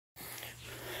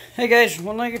Hey guys,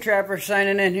 One Legged Trapper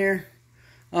signing in here.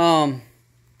 Just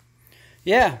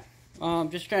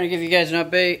trying to give you guys an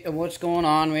update of what's going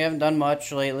on. We haven't done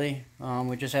much lately.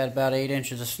 We just had about 8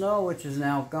 inches of snow, which is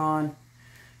now gone.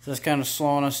 So it's kind of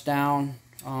slowing us down.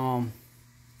 We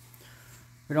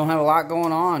don't have a lot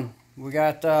going on. We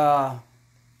got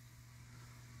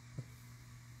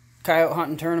coyote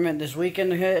hunting tournament this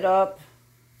weekend to hit up.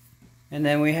 And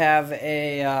then we have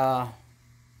a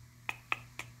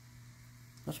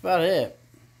that's about it.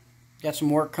 Got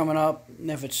some work coming up.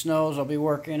 If it snows, I'll be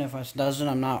working. If it doesn't,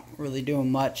 I'm not really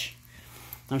doing much.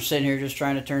 I'm sitting here just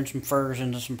trying to turn some furs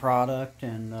into some product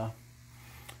and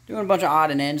doing a bunch of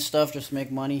odd and end stuff just to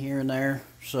make money here and there.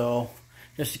 So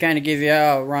just to kind of give you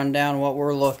a rundown of what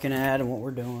we're looking at and what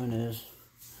we're doing is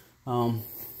I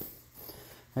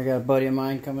got a buddy of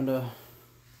mine coming to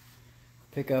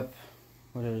pick up,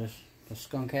 what is this, the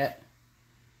skunk hat.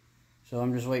 So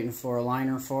I'm just waiting for a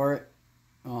liner for it.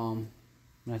 And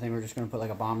I think we're just going to put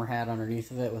like a bomber hat underneath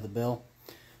of it with a bill.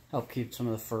 Help keep some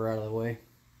of the fur out of the way.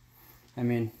 I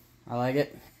mean, I like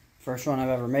it. First one I've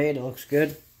ever made. It looks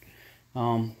good.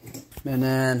 And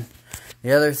then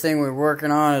the other thing we're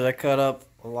working on is I cut up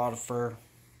a lot of fur.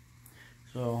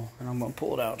 So, and I'm going to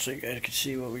pull it out so you guys can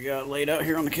see what we got laid out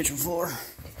here on the kitchen floor.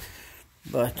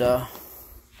 But,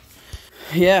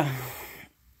 yeah.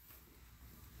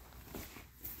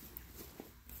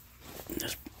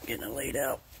 Just getting it laid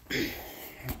out.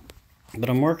 But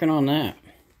I'm working on that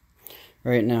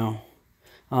right now.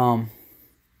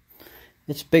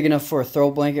 It's big enough for a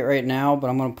throw blanket right now, but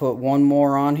I'm going to put one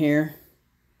more on here.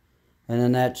 And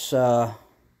then that's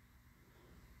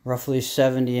roughly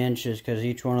 70 inches because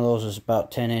each one of those is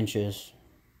about 10 inches.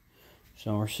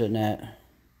 So we're sitting at,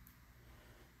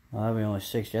 well, that'd be only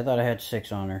 60. I thought I had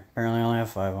 6 on there. Apparently I only have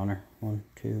 5 on there. 1,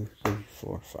 2, 3,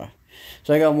 4, 5.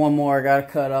 So I got one more I got to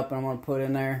cut up and I'm going to put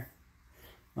in there.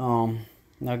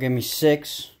 That'll give me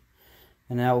 6,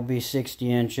 and that will be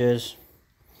 60 inches.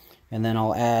 And then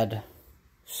I'll add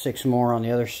 6 more on the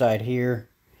other side here.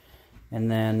 And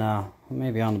then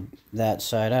maybe on that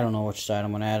side. I don't know which side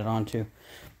I'm going to add it onto.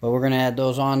 But we're going to add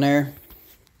those on there.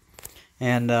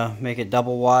 And make it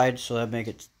double wide. So that make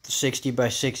it 60 by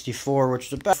 64,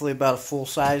 which is roughly about a full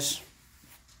size.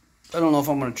 I don't know if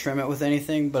I'm going to trim it with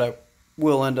anything, but I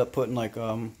will end up putting like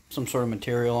some sort of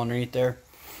material underneath there.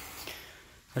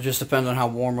 It just depends on how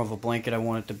warm of a blanket I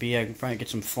want it to be. I can probably get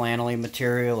some flannelly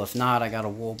material. If not, I got a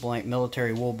wool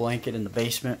military wool blanket in the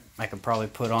basement I could probably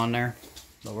put on there.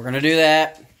 But we're going to do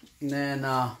that. And then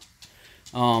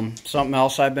something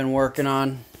else I've been working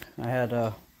on. I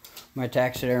had my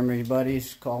taxidermy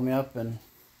buddies call me up and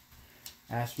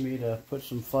asked me to put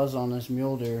some fuzz on this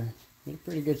mule deer. It's a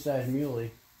pretty good sized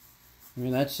muley. I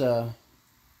mean, that's a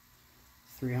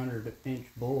 300-inch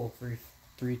bull,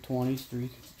 320s,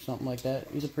 something like that.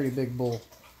 He's a pretty big bull.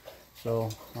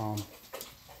 So,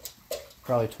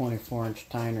 probably 24-inch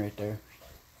tine right there.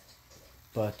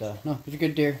 But, no, he's a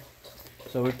good deer.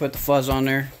 So we put the fuzz on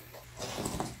there.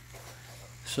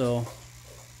 So,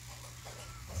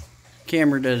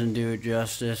 camera doesn't do it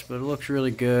justice, but it looks really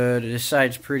good. This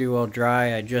side's pretty well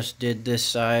dry. I just did this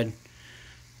side.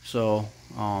 So,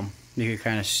 you can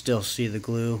kind of still see the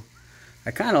glue. I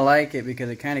kind of like it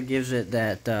because it kind of gives it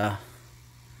that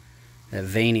that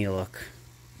veiny look.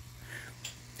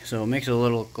 So it makes it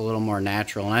look a little more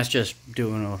natural. And that's just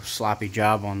doing a sloppy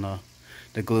job on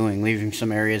the gluing, leaving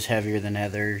some areas heavier than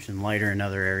others and lighter in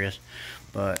other areas.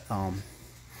 But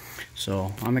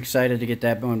so I'm excited to get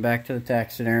that going back to the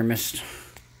taxidermist,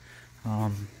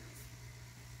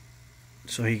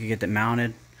 so he could get that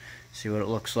mounted, see what it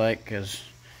looks like, because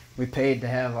we paid to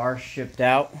have ours shipped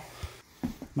out.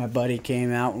 My buddy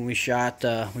came out and we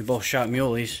both shot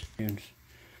muleys.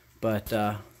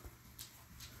 But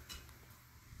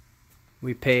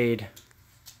we paid,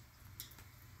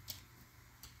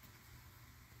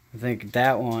 I think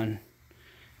that one,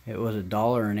 it was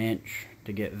 $1 an inch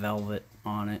to get velvet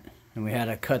on it. And we had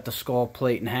to cut the skull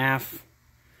plate in half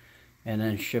and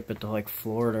then ship it to like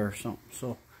Florida or something.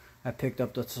 So I picked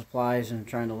up the supplies and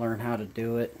trying to learn how to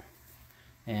do it.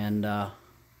 And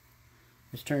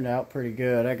it's turned out pretty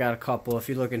good. I got a couple. If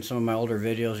you look in some of my older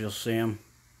videos, you'll see them.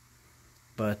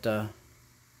 But I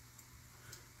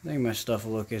think my stuff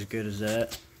will look as good as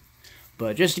that.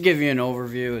 But just to give you an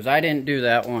overview, is I didn't do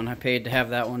that one. I paid to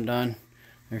have that one done.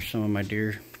 There's some of my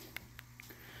deer.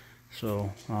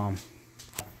 So,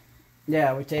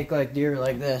 yeah, we take like deer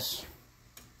like this.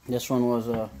 This one was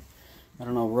I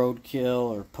don't know, roadkill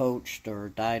or poached or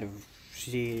died of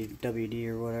CWD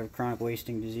or whatever, chronic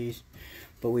wasting disease.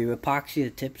 But we epoxy the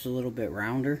tips a little bit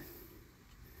rounder,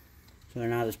 so they're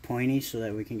not as pointy, so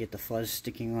that we can get the fuzz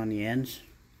sticking on the ends.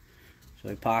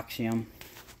 So epoxy them,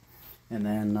 and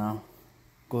then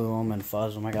glue them and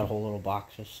fuzz them. I got a whole little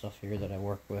box of stuff here that I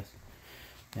work with.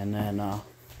 And then,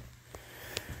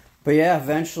 but yeah,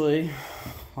 eventually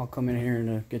I'll come in here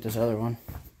and get this other one.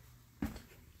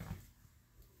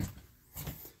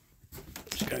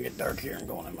 It's gonna get dark here. I'm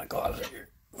going in my closet here,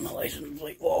 my license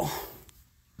plate wall.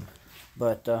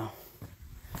 But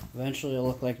eventually it'll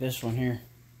look like this one here.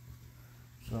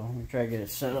 So I'm gonna try to get it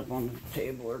set up on the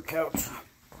table or couch.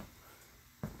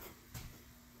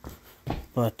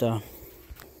 But so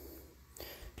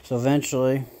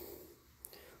eventually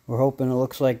we're hoping it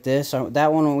looks like this.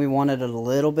 That one we wanted it a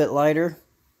little bit lighter,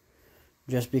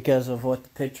 just because of what the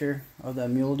picture of that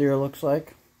mule deer looks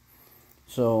like.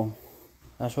 So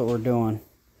that's what we're doing.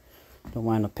 Don't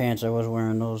mind the pants, I was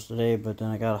wearing those today, but then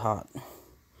I got hot.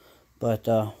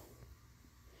 But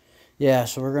yeah,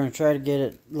 so we're going to try to get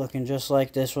it looking just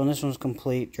like this one. This one's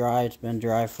complete dry. It's been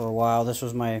dry for a while. This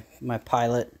was my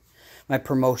pilot, my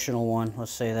promotional one,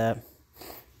 let's say that.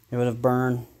 It would have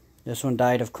burned. This one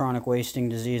died of chronic wasting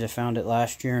disease. I found it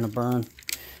last year in a burn.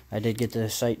 I did get the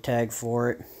site tag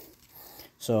for it.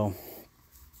 So,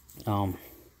 but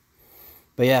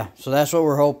yeah, so that's what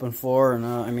we're hoping for. And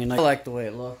I mean, I like the way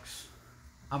it looks.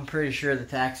 I'm pretty sure the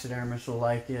taxidermist will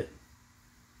like it.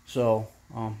 So,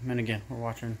 and again, we're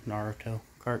watching Naruto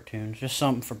cartoons. Just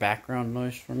something for background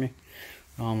noise for me.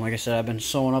 Like I said, I've been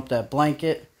sewing up that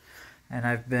blanket, and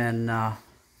I've been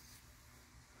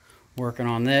working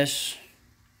on this.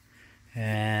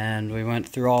 And we went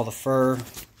through all the fur,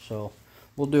 so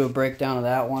we'll do a breakdown of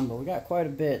that one. But we got quite a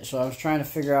bit, so I was trying to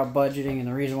figure out budgeting, and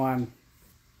the reason why I'm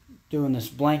doing this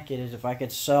blanket is if I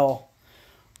could sell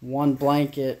one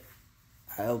blanket,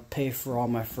 I'll pay for all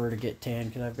my fur to get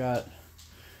tanned, because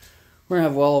we're gonna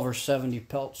have well over 70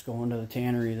 pelts going to the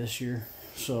tannery this year.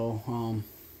 So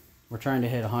we're trying to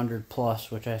hit 100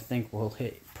 plus, which I think will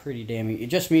hit pretty damn easy.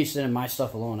 Just me sending my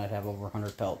stuff alone, I'd have over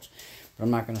 100 pelts, but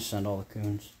I'm not gonna send all the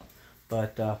coons.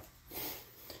 But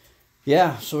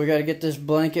yeah, so we got to get this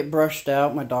blanket brushed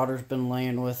out. My daughter's been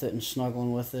laying with it and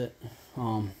snuggling with it.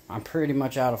 I'm pretty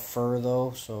much out of fur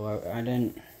though, so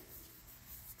I'm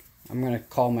going to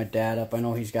call my dad up. I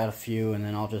know he's got a few, and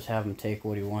then I'll just have him take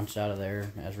what he wants out of there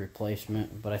as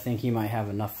replacement. But I think he might have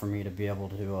enough for me to be able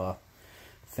to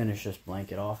finish this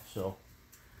blanket off. So,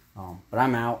 but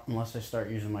I'm out unless I start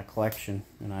using my collection,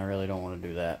 and I really don't want to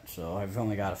do that. So I've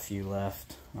only got a few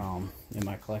left in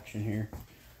my collection here.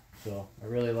 So I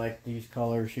really like these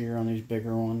colors here on these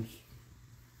bigger ones.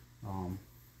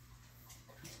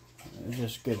 They're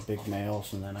just good big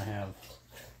males, and then I have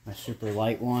my super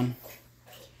light one,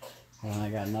 and I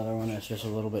got another one that's just a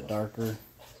little bit darker.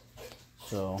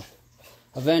 So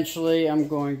eventually I'm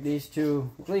going, these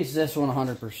two, at least this one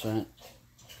 100%.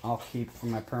 I'll keep for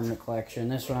my permanent collection.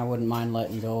 This one I wouldn't mind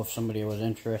letting go if somebody was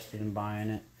interested in buying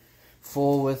it.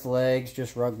 Full with legs,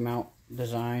 just rug mount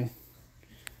design.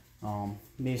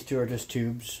 These two are just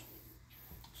tubes.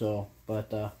 So,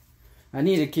 but I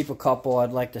need to keep a couple.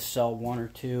 I'd like to sell one or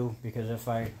two, because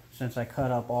since I cut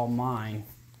up all mine,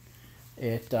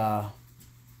 it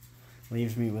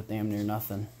leaves me with damn near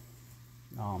nothing.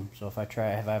 So if I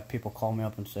have people call me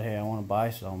up and say, hey, I want to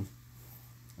buy some,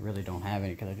 I really don't have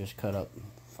any, because I just cut up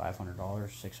 $500,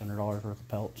 $600 worth of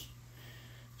pelts.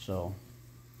 So,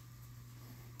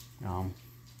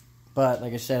 but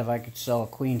like I said, if I could sell a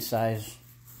queen size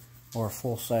or a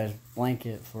full size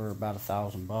blanket for about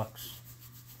 $1,000 bucks,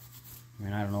 I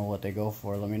mean, I don't know what they go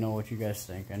for. Let me know what you guys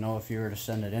think. I know if you were to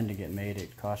send it in to get made,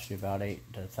 it costs you about $8,000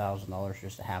 to $1,000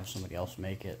 just to have somebody else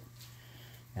make it.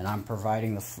 And I'm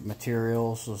providing the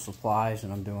materials, the supplies,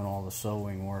 and I'm doing all the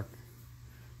sewing work.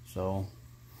 So,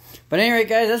 but anyway,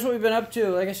 guys, that's what we've been up to.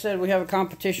 Like I said, we have a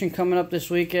competition coming up this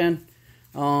weekend.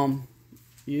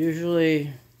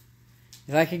 Usually,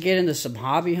 if I could get into some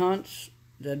hobby hunts,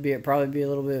 that'd probably be a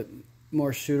little bit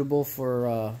more suitable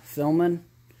for filming.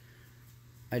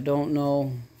 I don't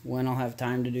know when I'll have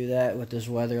time to do that with this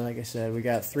weather. Like I said, we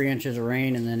got 3 inches of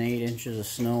rain and then 8 inches of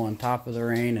snow on top of the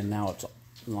rain, and now it's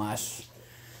in the last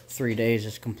 3 days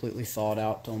it's completely thawed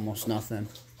out to almost nothing.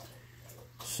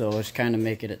 So it's kind of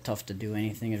making it tough to do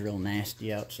anything. It's real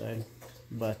nasty outside.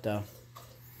 But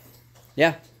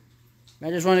yeah, I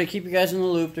just wanted to keep you guys in the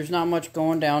loop. There's not much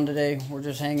going down today. We're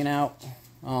just hanging out.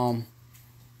 I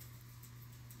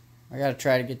got to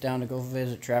try to get down to go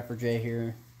visit Trapper Jay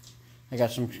here. I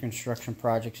got some construction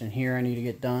projects in here I need to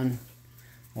get done.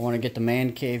 I want to get the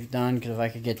man cave done, because if I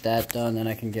could get that done, then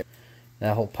I can get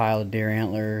that whole pile of deer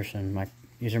antlers. And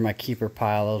these are my keeper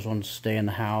pile. Those ones stay in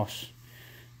the house.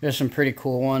 There's some pretty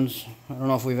cool ones. I don't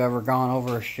know if we've ever gone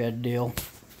over a shed deal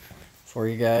for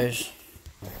you guys.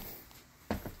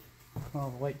 Oh,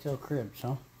 whitetail cribs,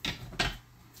 huh?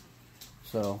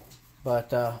 So,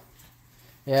 but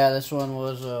yeah, this one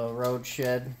was a road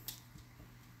shed.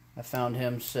 I found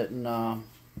him sitting. I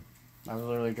was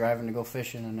literally driving to go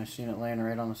fishing, and I seen it laying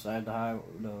right on the side of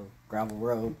the gravel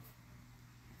road.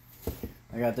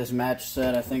 I got this match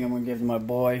set. I think I'm gonna give to my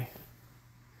boy.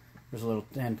 There's a little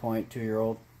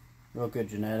 10.2-year-old, real good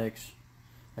genetics.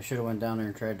 I should have went down there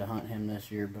and tried to hunt him this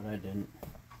year, but I didn't.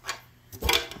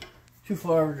 Too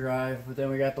far of a drive. But then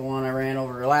we got the one I ran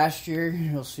over last year.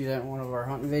 You'll see that in one of our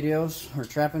hunting videos, or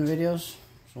trapping videos.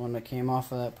 It's the one that came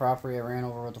off of that property. I ran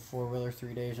over with a 4-wheeler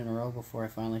 3 days in a row before I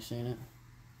finally seen it.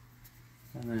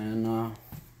 And then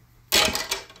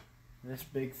this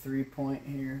big 3-point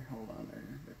here. Hold on,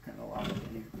 they're kind of locked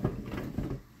in here.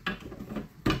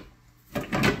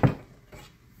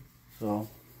 So,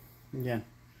 again,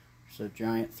 it's a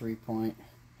giant 3-point.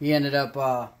 He ended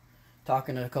up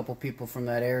talking to a couple people from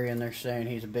that area, and they're saying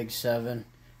he's a big 7.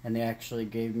 And they actually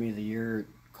gave me the year,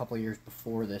 a couple years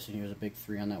before this, and he was a big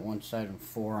 3 on that one side and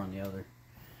 4 on the other.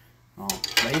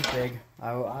 But he's big.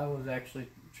 I was actually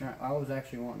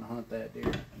wanting to hunt that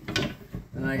deer.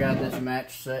 And I got this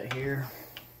match set here.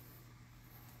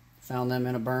 Found them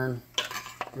in a burn,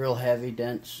 real heavy,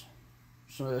 dense.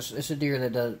 So it's a deer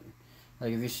that does,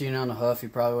 like, if you seen it on the hoof, you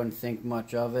probably wouldn't think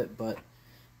much of it, but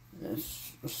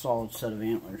it's a solid set of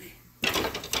antlers.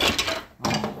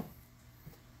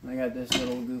 I got this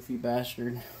little goofy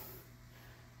bastard.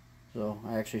 So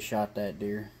I actually shot that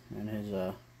deer, and his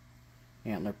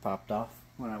antler popped off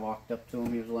when I walked up to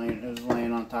him. It was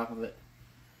laying on top of it.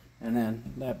 And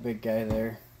then that big guy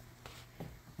there.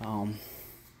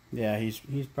 Yeah, he's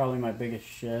probably my biggest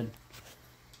shed.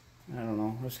 I don't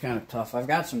know. It's kind of tough. I've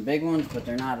got some big ones, but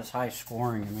they're not as high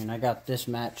scoring. I mean, I got this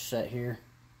match set here.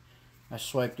 I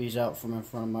swiped these out from in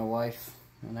front of my wife,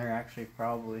 and they're actually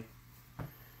probably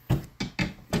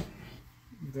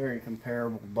very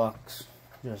comparable bucks.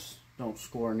 Just don't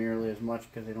score nearly as much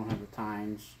because they don't have the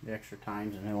tines, the extra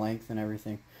tines and the length and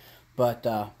everything. But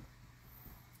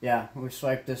yeah, we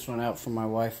swiped this one out from my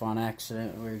wife on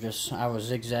accident. I was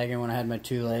zigzagging when I had my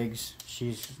 2 legs.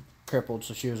 She's crippled,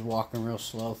 so she was walking real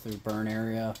slow through burn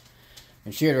area,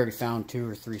 and she had already found 2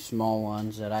 or 3 small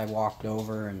ones that I walked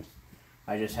over, and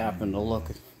I just happened to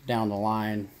look down the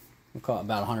line, about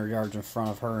 100 yards in front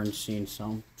of her, and seen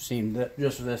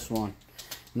just this one.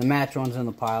 And the match one's in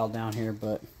the pile down here,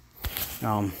 but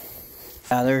yeah,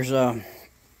 there's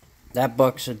that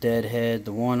buck's a deadhead.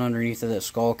 The one underneath of that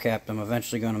skull cap I'm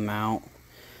eventually going to mount.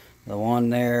 The one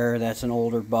there, that's an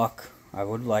older buck. I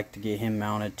would like to get him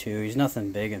mounted too. He's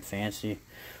nothing big and fancy.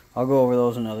 I'll go over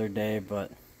those another day,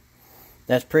 but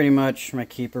that's pretty much my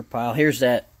keeper pile. Here's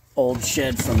that old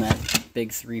shed from that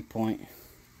big 3-point.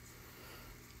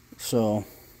 So,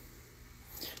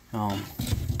 yeah,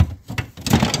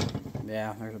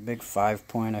 there's a big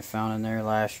 5-point I found in there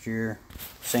last year.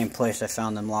 Same place I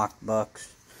found them locked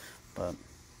bucks. But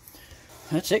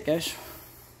that's it, guys.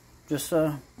 Just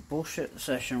a bullshit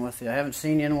session with you. I haven't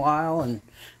seen you in a while, and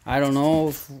I don't know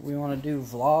if we want to do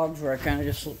vlogs where I kind of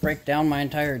just break down my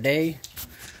entire day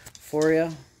for you.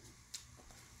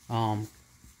 I've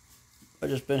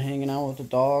just been hanging out with the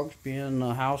dogs, being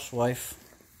a housewife,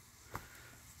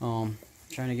 trying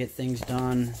to get things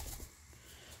done.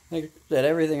 Like that,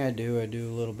 everything I do a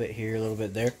little bit here, a little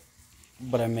bit there,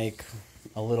 but I make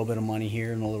a little bit of money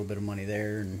here and a little bit of money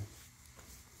there, and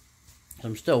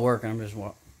I'm still working. I'm just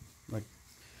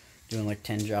doing like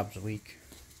 10 jobs a week,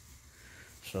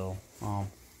 so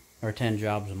or 10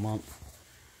 jobs a month,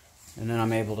 and then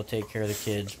I'm able to take care of the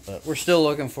kids. But we're still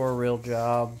looking for a real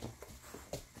job.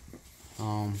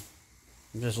 I'm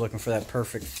just looking for that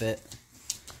perfect fit.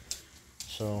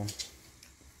 So,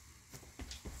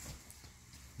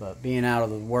 but being out of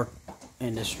the work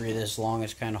industry this long,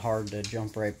 it's kind of hard to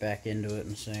jump right back into it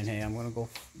and saying, hey, I'm going to go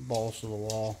balls to the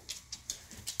wall.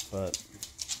 But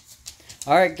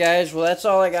alright, guys, well, that's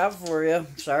all I got for you.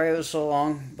 Sorry it was so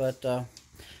long, but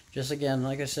just again,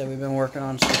 like I said, we've been working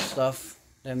on some stuff.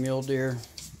 That mule deer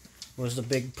was the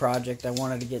big project I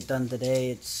wanted to get done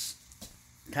today. It's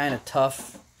kind of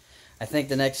tough. I think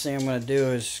the next thing I'm going to do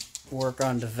is work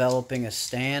on developing a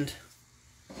stand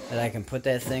that I can put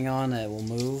that thing on that will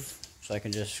move, so I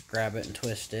can just grab it and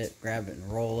twist it, grab it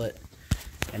and roll it,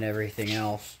 and everything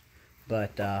else.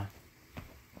 But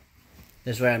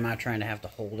this way I'm not trying to have to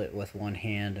hold it with one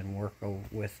hand and work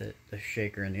with it, the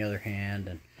shaker in the other hand.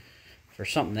 And for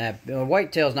something that,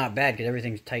 whitetail's not bad because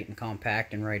everything's tight and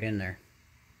compact and right in there.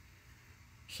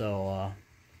 So,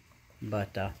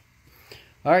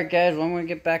 alright, guys, well, I'm going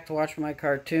to get back to watching my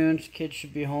cartoons. Kids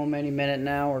should be home any minute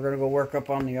now. We're going to go work up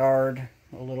on the yard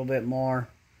a little bit more,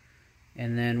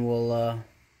 and then we'll,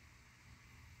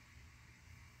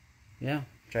 yeah,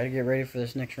 try to get ready for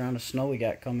this next round of snow we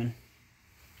got coming.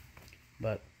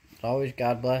 But as always,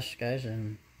 God bless, guys,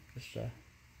 and just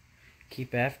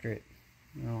keep after it.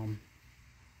 That's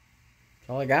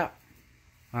all I got.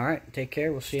 Alright, take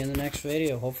care. We'll see you in the next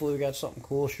video. Hopefully we got something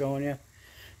cool showing you.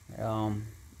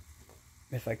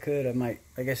 If I could, I might,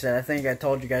 like I said, I think I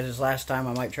told you guys this last time,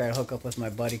 I might try to hook up with my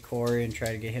buddy Corey and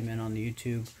try to get him in on the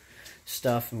YouTube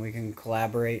stuff, and we can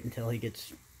collaborate until he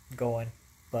gets going.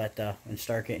 But, and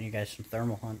start getting you guys some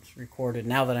thermal hunts recorded.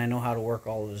 Now that I know how to work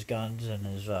all of his guns and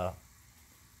his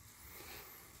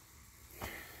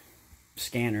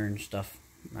scanner and stuff.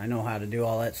 I know how to do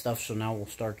all that stuff, so now we'll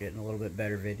start getting a little bit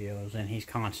better videos, and he's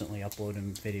constantly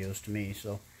uploading videos to me,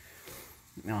 so,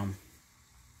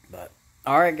 but,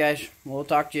 alright guys, we'll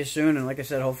talk to you soon, and like I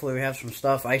said, hopefully we have some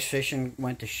stuff. Ice fishing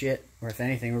went to shit, or if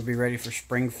anything, we'll be ready for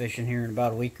spring fishing here in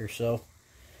about a week or so.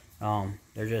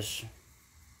 There's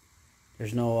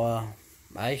no,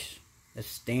 ice.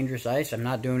 It's dangerous ice. I'm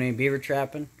not doing any beaver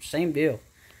trapping. Same deal.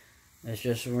 It's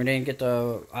just we didn't get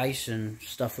the ice and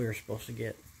stuff we were supposed to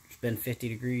get. It's been 50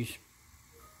 degrees.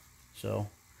 So,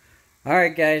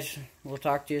 alright guys, we'll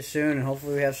talk to you soon, and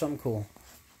hopefully we have something cool.